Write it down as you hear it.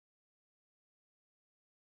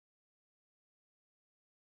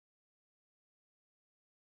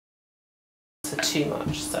water too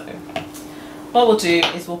much. So what we'll do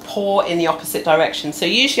is we'll pour in the opposite direction. So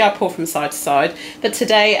usually I pour from side to side, but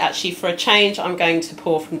today actually for a change I'm going to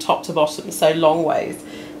pour from top to bottom, so long ways.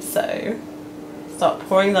 So start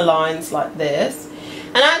pouring the lines like this.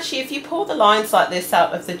 And actually if you pour the lines like this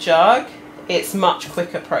out of the jug, it's much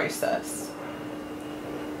quicker process.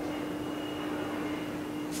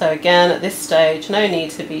 So again, at this stage, no need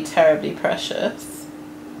to be terribly precious.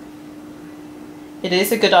 It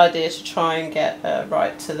is a good idea to try and get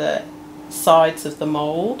right to the sides of the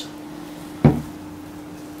mould.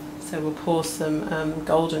 So we'll pour some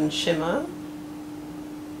golden shimmer.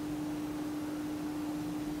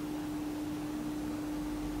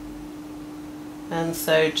 And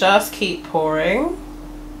so just keep pouring.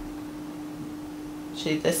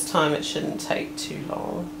 Actually, this time it shouldn't take too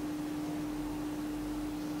long.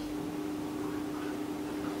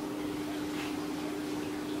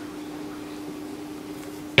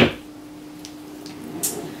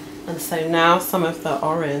 And so now some of the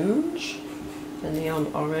orange, the neon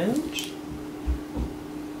orange.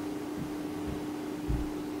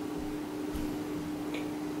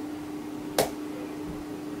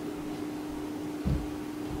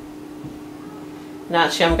 And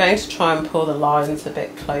actually I'm going to try and pull the lines a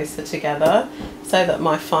bit closer together so that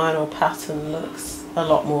my final pattern looks a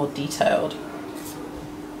lot more detailed.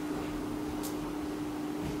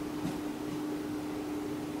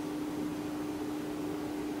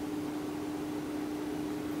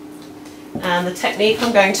 And the technique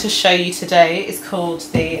I'm going to show you today is called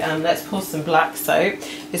the, let's pour some black soap,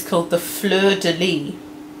 it's called the Fleur de Lis.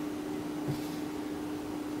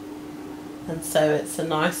 And so it's a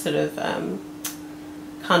nice sort of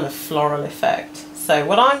kind of floral effect. So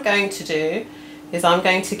what I'm going to do is I'm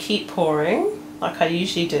going to keep pouring like I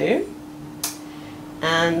usually do,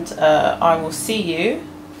 and I will see you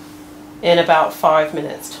in about 5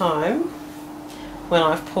 minutes time when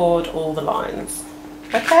I've poured all the lines.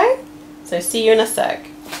 Okay? So see you in a sec.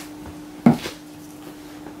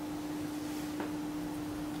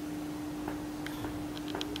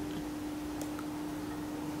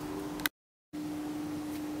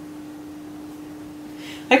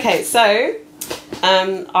 Okay, so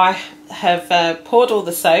I have poured all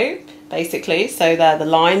the soap, basically, so they're the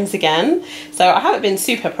lines again. So I haven't been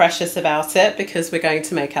super precious about it because we're going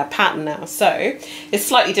to make our pattern now. So it's a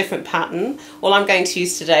slightly different pattern. All I'm going to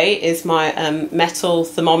use today is my metal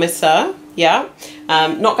thermometer. Yeah,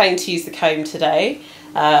 not going to use the comb today.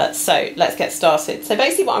 So let's get started. So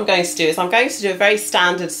basically what I'm going to do is I'm going to do a very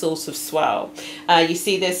standard sort of swirl. You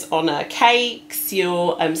see this on cakes,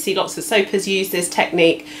 you'll see lots of soapers use this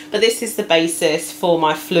technique, but this is the basis for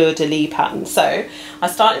my Fleur de Lis pattern. So I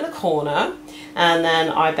start in the corner and then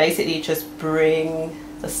I basically just bring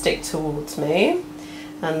the stick towards me,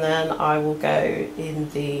 and then I will go in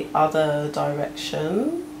the other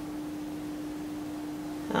direction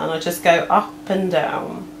and I just go up and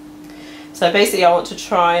down. So basically I want to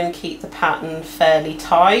try and keep the pattern fairly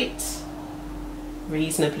tight,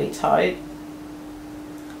 reasonably tight.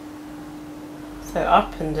 So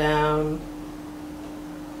up and down.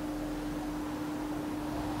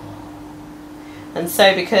 And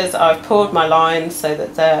so because I've poured my lines so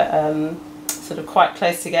that they're sort of quite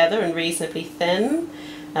close together and reasonably thin,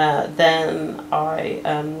 then I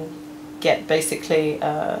get basically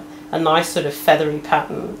a nice sort of feathery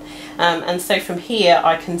pattern. And so from here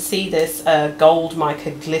I can see this gold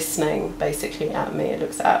mica glistening basically at me. It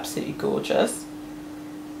looks absolutely gorgeous.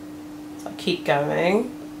 So I keep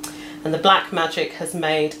going. And the black magic has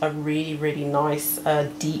made a really, really nice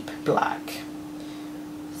deep black.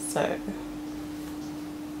 So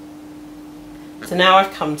now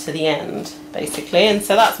I've come to the end basically, and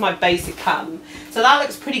so that's my basic pattern. So that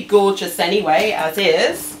looks pretty gorgeous anyway as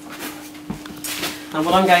is. And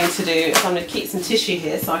what I'm going to do is I'm going to keep some tissue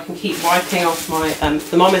here so I can keep wiping off my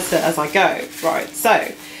thermometer as I go. Right,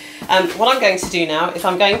 so what I'm going to do now is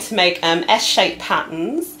I'm going to make S-shaped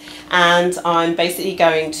patterns, and I'm basically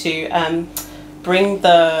going to bring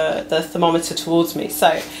the thermometer towards me.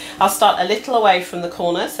 So I'll start a little away from the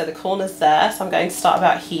corner, so the corner's there, so I'm going to start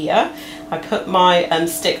about here. I put my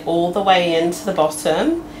stick all the way into the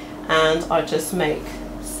bottom and I just make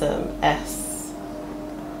some S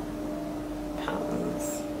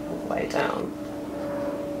way down.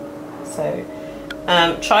 So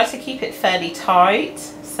try to keep it fairly tight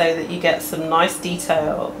so that you get some nice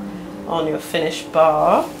detail on your finished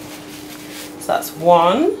bar. So that's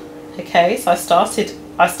one. Okay, so I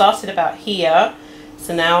started about here,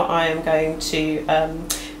 so now I am going to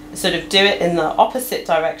sort of do it in the opposite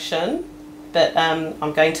direction, but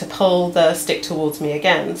I'm going to pull the stick towards me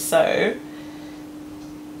again. So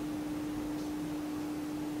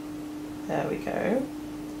There we go.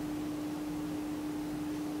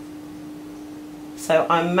 So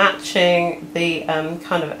I'm matching the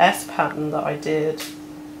kind of S pattern that I did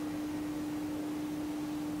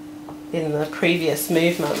in the previous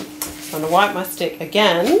movement. So I'm going to wipe my stick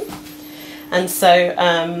again, and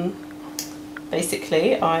so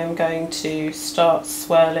basically I'm going to start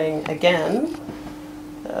swirling again.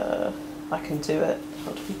 I can do it.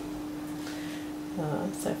 Hold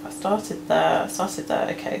on. So if I started there,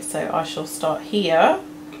 okay, so I shall start here.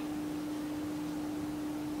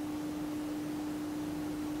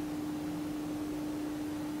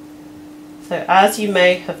 So as you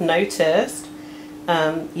may have noticed,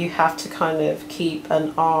 you have to kind of keep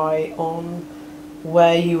an eye on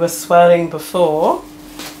where you were swirling before.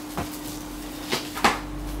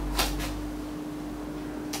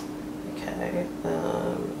 Okay,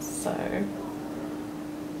 so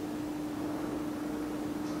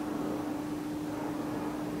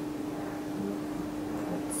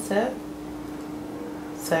that's it.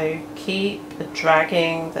 So keep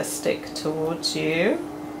dragging the stick towards you.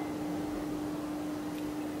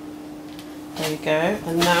 There we go,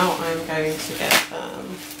 and now I'm going to get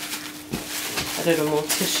a little more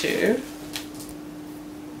tissue.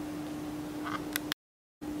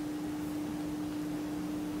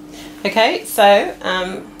 Okay, so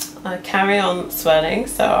I carry on swirling,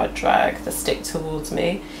 so I drag the stick towards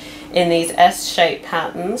me in these S-shaped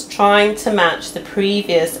patterns, trying to match the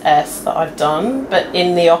previous S that I've done, but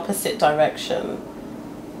in the opposite direction,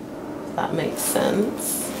 if that makes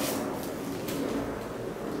sense.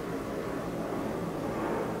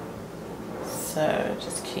 So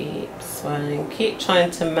just keep swirling, keep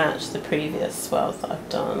trying to match the previous swirls that I've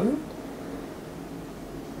done.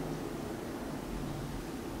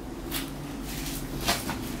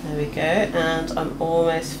 There we go, and I'm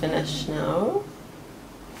almost finished now.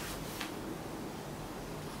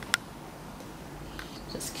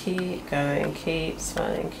 Just keep going, keep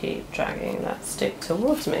swirling, keep dragging that stick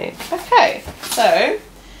towards me. Okay, so,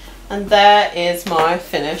 and there is my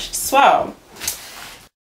finished swirl.